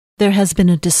there has been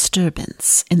a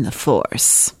disturbance in the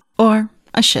force, or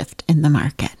a shift in the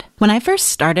market. When I first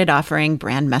started offering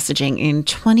brand messaging in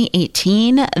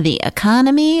 2018, the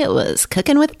economy was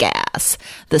cooking with gas.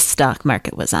 The stock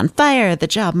market was on fire, the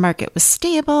job market was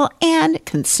stable, and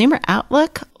consumer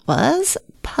outlook was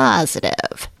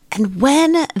positive. And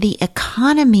when the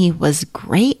economy was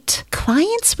great,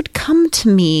 clients would come to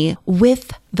me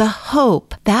with the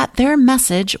hope that their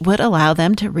message would allow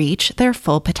them to reach their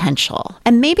full potential.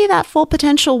 And maybe that full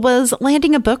potential was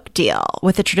landing a book deal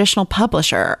with a traditional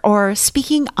publisher or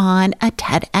speaking on a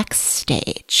TEDx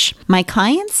stage. My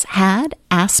clients had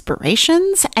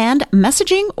aspirations, and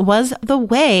messaging was the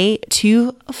way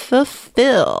to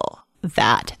fulfill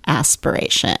that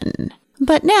aspiration.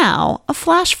 But now, a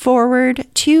flash forward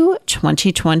to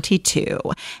 2022,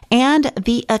 and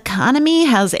the economy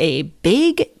has a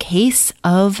big case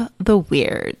of the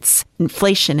weirds.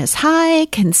 Inflation is high,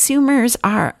 consumers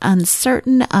are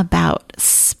uncertain about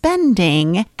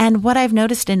spending, and what I've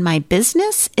noticed in my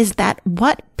business is that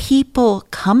what people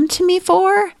come to me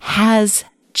for has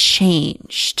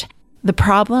changed. The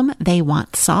problem they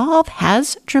want solved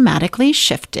has dramatically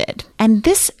shifted. And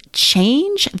this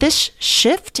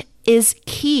shift is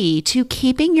key to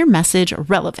keeping your message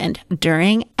relevant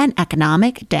during an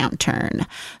economic downturn.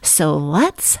 So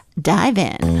let's dive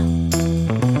in.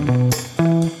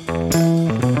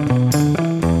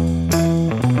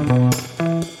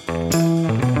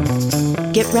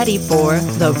 Get ready for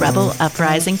the Rebel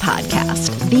Uprising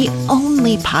podcast, the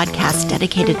only podcast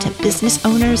dedicated to business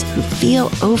owners who feel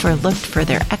overlooked for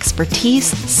their expertise,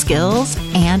 skills,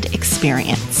 and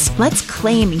experience. Let's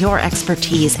claim your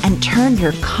expertise and turn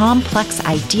your complex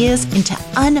ideas into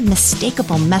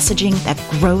unmistakable messaging that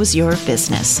grows your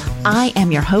business. I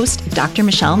am your host, Dr.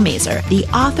 Michelle Mazur, the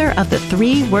author of The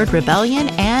 3-Word Rebellion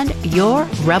and your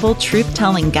Rebel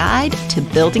Truth-Telling Guide to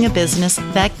Building a Business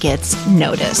that Gets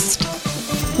Noticed.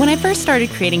 When I first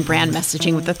started creating brand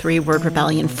messaging with the 3-Word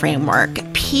Rebellion framework,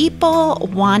 people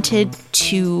wanted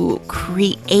to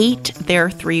create their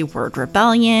 3-word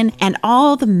rebellion and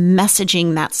all the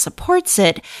messaging that supports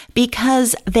it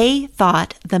because they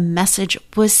thought the message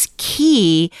was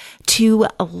key to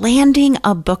landing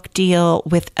a book deal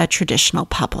with a traditional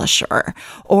publisher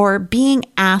or being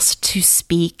asked to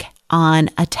speak on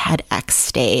a TEDx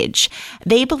stage.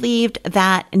 They believed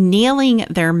that nailing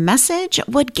their message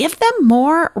would give them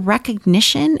more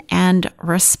recognition and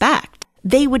respect.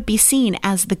 They would be seen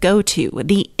as the go-to,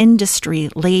 the industry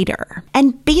leader.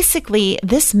 And basically,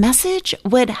 this message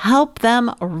would help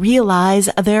them realize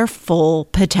their full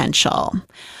potential.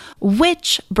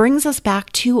 Which brings us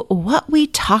back to what we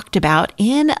talked about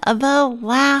in the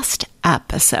last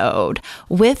episode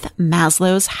with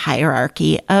Maslow's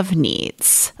hierarchy of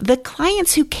needs. The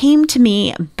clients who came to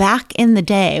me back in the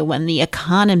day when the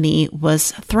economy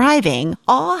was thriving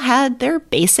all had their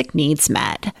basic needs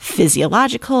met: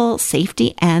 physiological,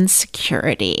 safety, and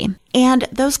security. And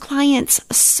those clients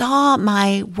saw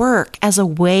my work as a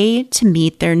way to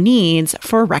meet their needs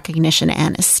for recognition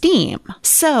and esteem.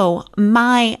 So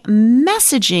my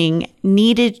messaging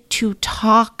needed to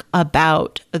talk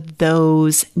about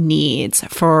those needs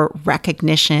for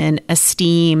recognition,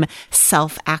 esteem,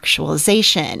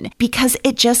 self-actualization, because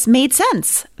it just made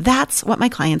sense. That's what my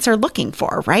clients are looking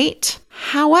for, right?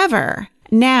 However,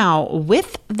 now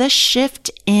with the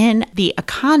shift in the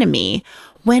economy,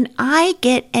 when I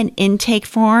get an intake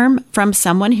form from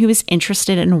someone who is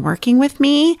interested in working with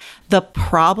me, the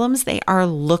problems they are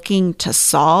looking to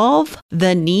solve,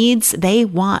 the needs they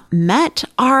want met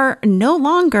are no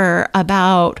longer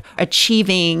about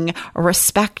achieving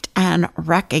respect and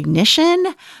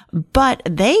recognition, but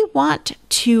they want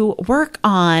to work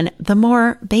on the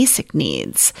more basic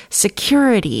needs,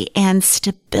 security and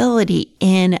stability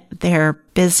in their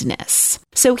business.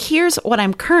 So here's what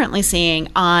I'm currently seeing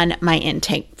on my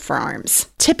intake forms.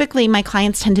 Typically, my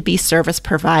clients tend to be service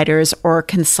providers or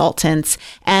consultants,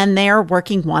 and they're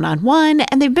working one-on-one,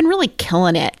 and they've been really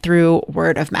killing it through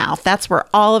word of mouth. That's where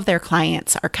all of their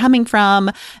clients are coming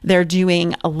from. They're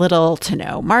doing a little to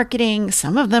no marketing.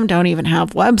 Some of them don't even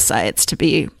have websites, to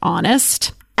be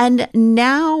honest. And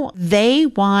now they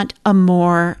want a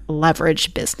more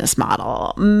leveraged business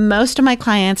model. Most of my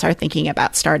clients are thinking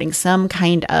about starting some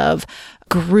kind of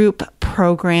group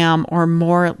program or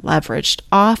more leveraged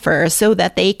offer so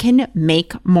that they can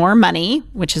make more money,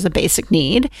 which is a basic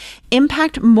need,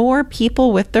 impact more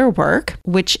people with their work,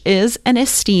 which is an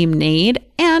esteem need,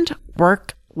 and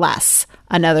work less,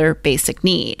 another basic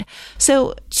need.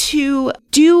 So to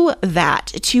do that,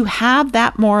 to have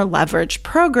that more leveraged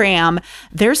program,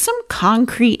 there's some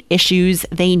concrete issues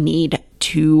they need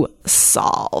to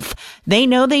solve. They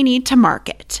know they need to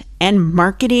market, and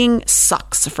marketing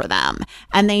sucks for them.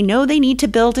 And they know they need to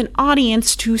build an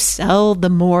audience to sell the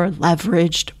more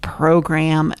leveraged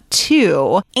program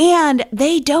to. And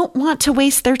they don't want to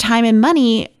waste their time and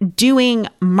money doing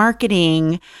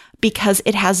marketing because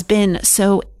it has been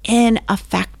so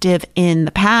ineffective in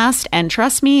the past. And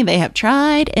trust me, they have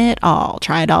tried it all.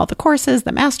 Tried all the courses,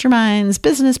 the masterminds,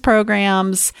 business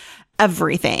programs,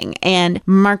 everything. And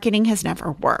marketing has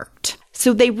never worked.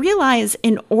 So they realize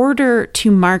in order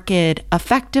to market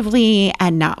effectively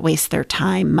and not waste their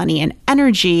time, money, and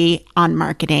energy on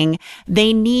marketing,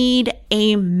 they need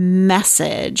a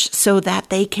message so that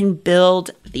they can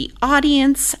build the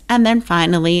audience and then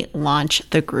finally launch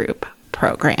the group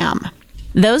program.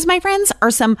 Those, my friends, are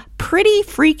some pretty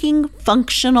freaking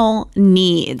functional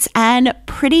needs and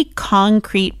pretty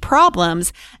concrete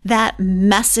problems that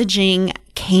messaging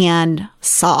can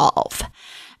solve.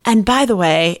 And by the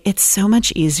way, it's so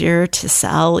much easier to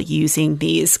sell using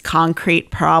these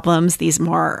concrete problems, these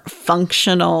more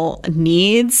functional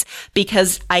needs,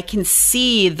 because I can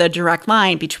see the direct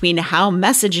line between how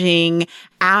messaging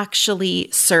actually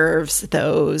serves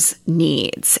those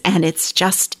needs. And it's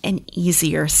just an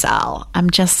easier sell.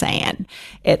 I'm just saying.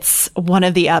 It's one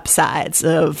of the upsides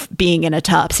of being in a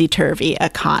topsy-turvy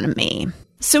economy.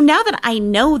 So now that I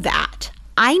know that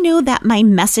my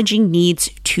messaging needs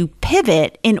to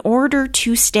pivot in order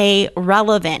to stay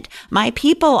relevant. My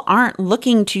people aren't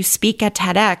looking to speak at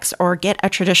TEDx or get a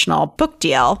traditional book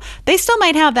deal. They still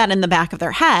might have that in the back of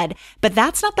their head, but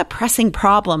that's not the pressing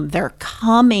problem they're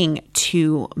coming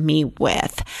to me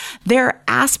with. Their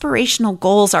aspirational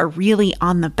goals are really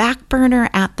on the back burner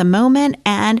at the moment,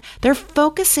 and they're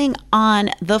focusing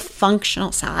on the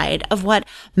functional side of what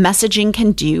messaging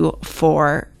can do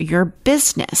for your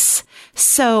business.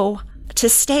 So to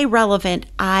stay relevant,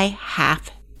 I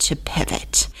have to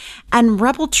pivot. And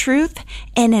Rebel Truth,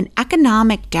 in an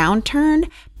economic downturn,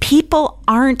 people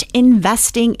aren't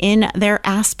investing in their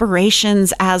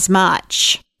aspirations as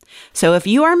much. So if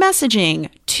you are messaging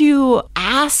to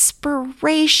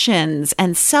aspirations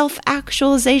and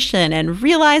self-actualization and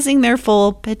realizing their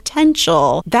full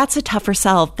potential, that's a tougher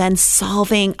sell than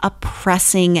solving a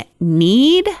pressing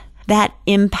need that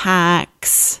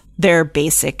impacts their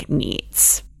basic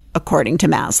needs, according to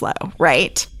Maslow,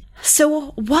 right?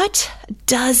 So what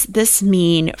does this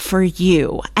mean for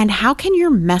you? And how can your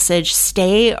message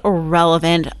stay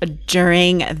relevant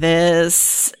during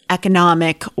this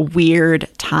economic weird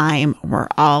time we're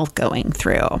all going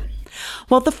through?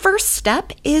 Well, the first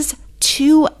step is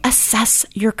to assess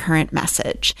your current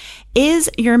message. Is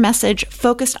your message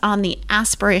focused on the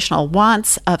aspirational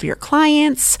wants of your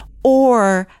clients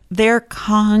or their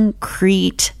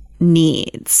concrete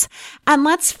needs? And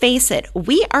let's face it,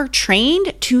 we are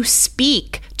trained to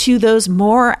speak to those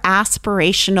more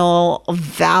aspirational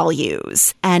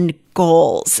values and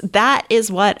goals. That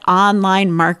is what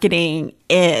online marketing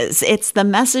is. It's the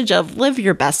message of live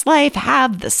your best life,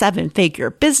 have the 7-figure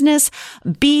business,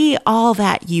 be all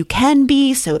that you can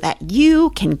be so that you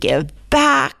can give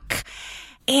back.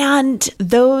 And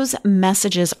those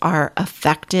messages are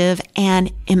effective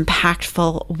and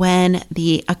impactful when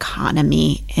the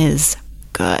economy is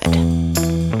good.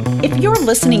 If you're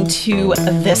listening to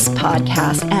this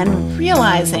podcast and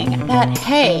realizing that,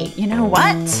 hey, you know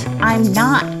what? I'm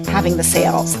not having the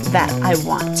sales that I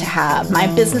want to have. My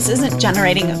business isn't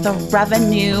generating the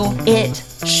revenue it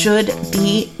should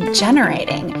be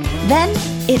generating. Then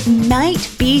it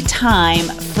might be time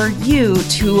for you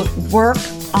to work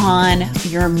on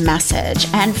your message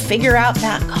and figure out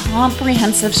that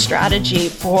comprehensive strategy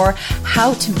for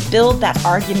how to build that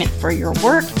argument for your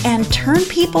work and turn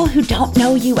people who don't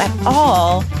know you at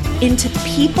all into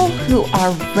people who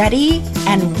are ready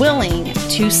and willing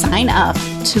to sign up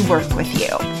to work with you.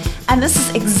 And this is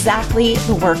exactly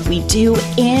the work we do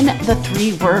in the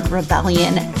 3-Word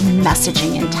Rebellion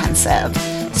Messaging Intensive.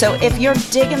 So if you're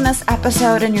digging this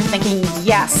episode and you're thinking,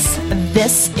 yes,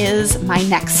 this is my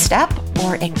next step,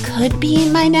 or it could be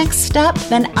my next step,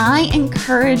 then I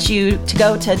encourage you to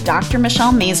go to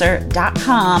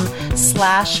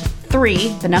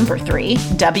drmichellemazur.com/3, the number 3,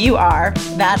 WR.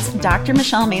 That's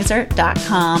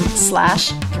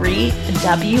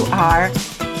drmichellemazur.com/3WR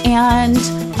and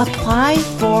apply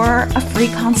for a free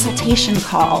consultation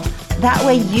call. That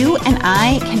way you and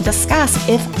I can discuss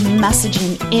if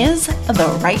messaging is the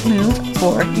right move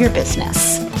for your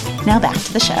business. Now back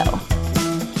to the show.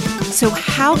 So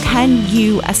how can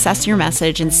you assess your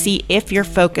message and see if you're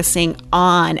focusing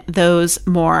on those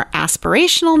more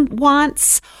aspirational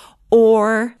wants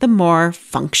or the more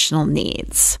functional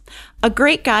needs? A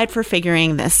great guide for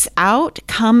figuring this out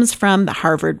comes from the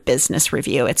Harvard Business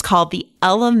Review. It's called The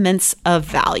Elements of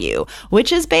Value,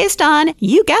 which is based on,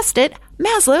 you guessed it,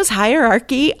 Maslow's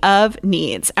hierarchy of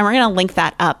needs. And we're going to link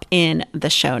that up in the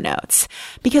show notes.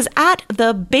 Because at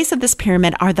the base of this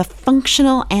pyramid are the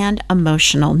functional and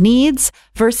emotional needs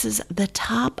versus the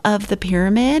top of the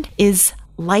pyramid is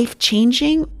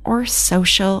life-changing or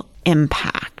social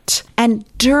impact. And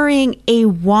during a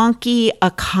wonky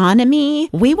economy,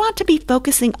 we want to be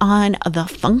focusing on the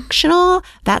functional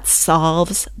that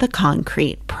solves the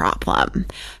concrete problem.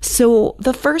 So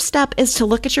the first step is to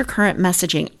look at your current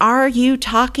messaging. Are you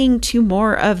talking to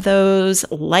more of those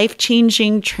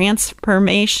life-changing,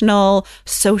 transformational,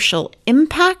 social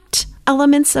impact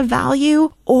elements of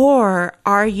value, or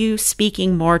are you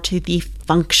speaking more to the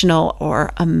functional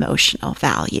or emotional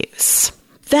values?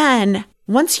 Then,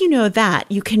 once you know that,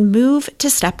 you can move to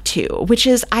step 2, which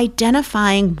is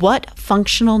identifying what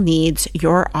functional needs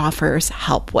your offers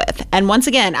help with. And once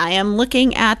again, I am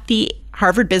looking at the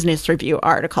Harvard Business Review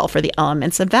article for the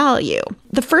elements of value.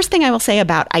 The first thing I will say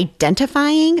about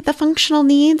identifying the functional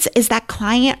needs is that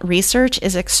client research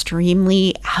is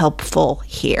extremely helpful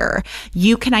here.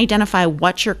 You can identify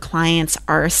what your clients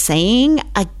are saying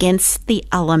against the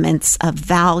elements of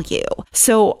value.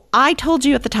 So I told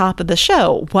you at the top of the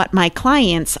show what my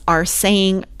clients are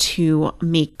saying to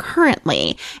me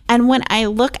currently. And when I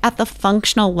look at the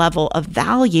functional level of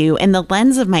value in the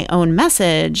lens of my own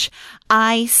message,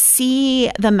 I see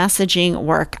the messaging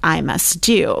work I must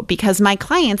do because my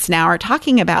clients now are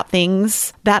talking about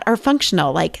things that are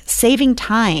functional, like saving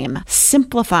time,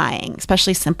 simplifying,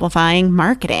 especially simplifying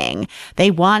marketing. They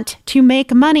want to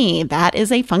make money. That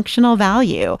is a functional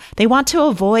value. They want to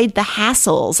avoid the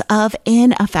hassles of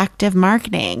ineffective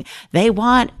marketing. They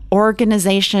want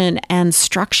organization and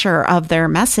structure of their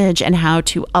message and how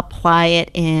to apply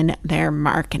it in their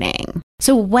marketing.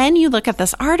 So when you look at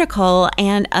this article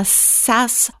and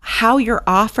assess how your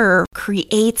offer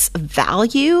creates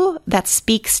value that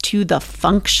speaks to the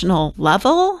functional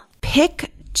level,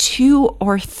 pick 2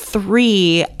 or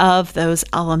 3 of those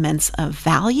elements of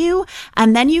value,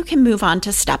 and then you can move on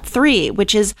to step 3,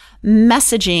 which is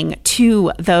messaging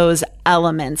to those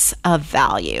elements of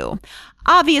value.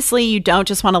 Obviously, you don't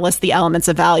just want to list the elements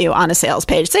of value on a sales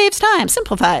page. Saves time,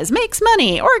 simplifies, makes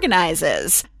money,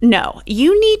 organizes. No,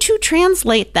 you need to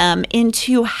translate them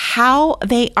into how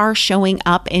they are showing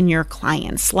up in your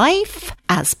client's life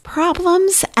as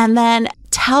problems, and then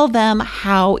tell them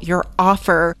how your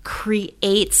offer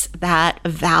creates that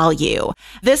value.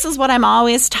 This is what I'm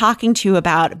always talking to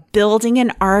about building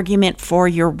an argument for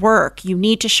your work. You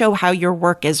need to show how your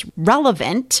work is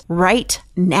relevant right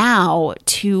now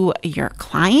to your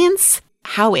clients,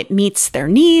 how it meets their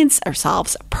needs or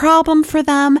solves a problem for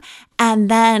them,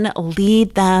 and then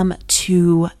lead them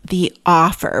to the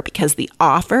offer because the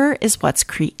offer is what's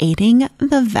creating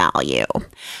the value.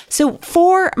 So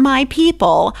for my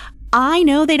people, I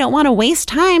know they don't want to waste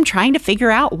time trying to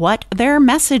figure out what their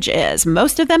message is.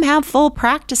 Most of them have full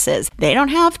practices. They don't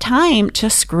have time to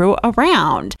screw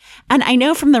around. And I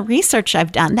know from the research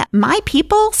I've done that my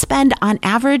people spend on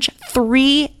average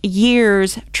 3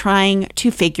 years trying to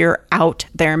figure out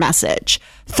their message.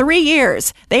 3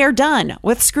 years. They are done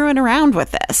with screwing around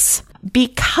with this,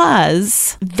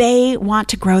 because they want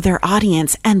to grow their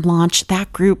audience and launch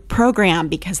that group program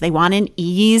because they want an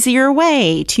easier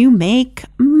way to make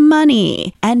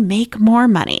money and make more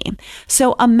money.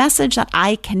 So a message that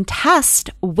I can test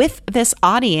with this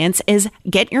audience is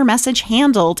get your message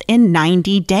handled in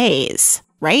 90 days,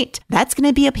 right? That's going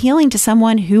to be appealing to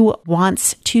someone who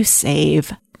wants to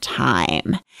save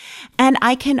time. And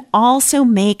I can also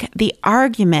make the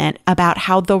argument about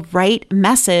how the right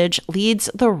message leads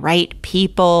the right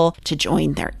people to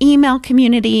join their email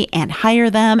community and hire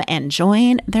them and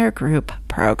join their group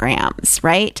programs,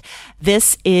 right?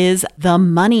 This is the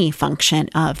money function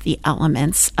of the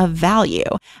elements of value.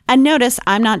 And notice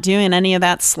I'm not doing any of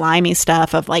that slimy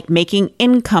stuff of like making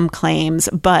income claims,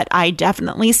 but I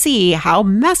definitely see how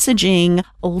messaging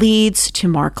leads to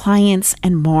more clients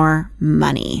and more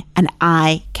money. And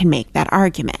I can make that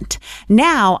argument.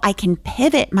 Now I can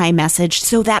pivot my message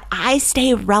so that I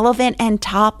stay relevant and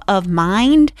top of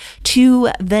mind to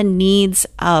the needs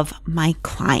of my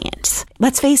clients.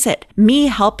 Let's face it, me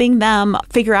helping them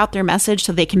figure out their message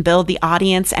so they can build the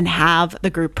audience and have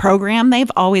the group program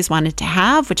they've always wanted to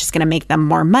have, which is going to make them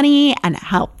more money and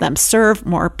help them serve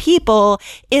more people,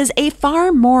 is a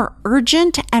far more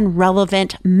urgent and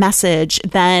relevant message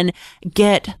than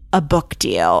get a book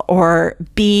deal or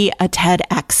be a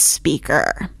TEDx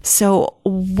speaker. So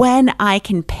when I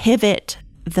can pivot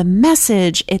the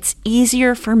message, it's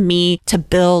easier for me to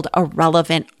build a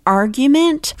relevant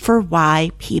argument for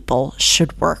why people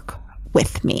should work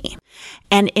with me.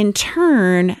 And in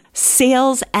turn,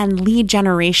 sales and lead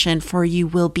generation for you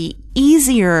will be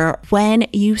easier when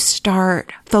you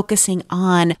start focusing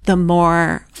on the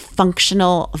more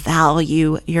functional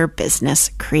value your business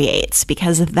creates,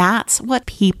 because that's what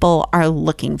people are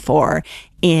looking for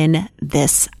in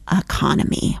this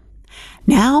economy.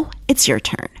 Now it's your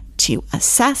turn to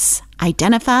assess,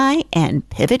 identify, and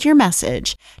pivot your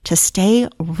message to stay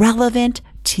relevant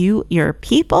to your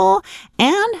people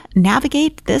and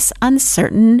navigate this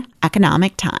uncertain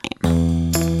economic time.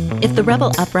 If the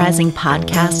Rebel Uprising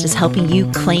podcast is helping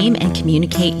you claim and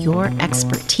communicate your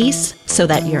expertise so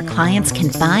that your clients can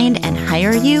find and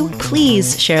hire you,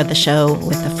 please share the show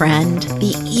with a friend.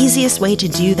 The easiest way to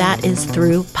do that is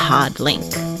through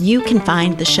Podlink. You can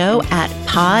find the show at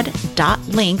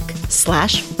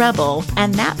pod.link/rebel,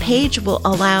 and that page will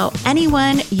allow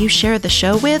anyone you share the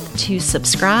show with to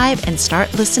subscribe and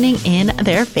start listening in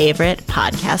their favorite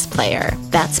podcast player.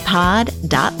 That's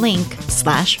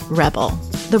pod.link/rebel.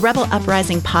 The Rebel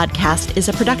Uprising podcast is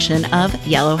a production of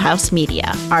Yellow House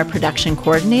Media. Our production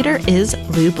coordinator is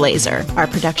Lou Blazer. Our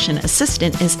production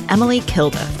assistant is Emily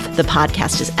Kilduff. The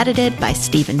podcast is edited by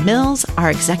Stephen Mills. Our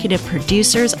executive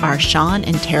producers are Sean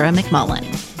and Tara McMullen.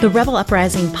 The Rebel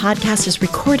Uprising podcast is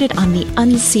recorded on the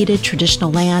unceded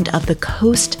traditional land of the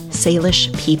Coast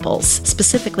Salish peoples,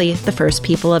 specifically the First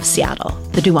People of Seattle,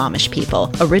 the Duwamish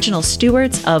people, original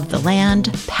stewards of the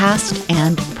land, past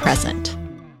and present.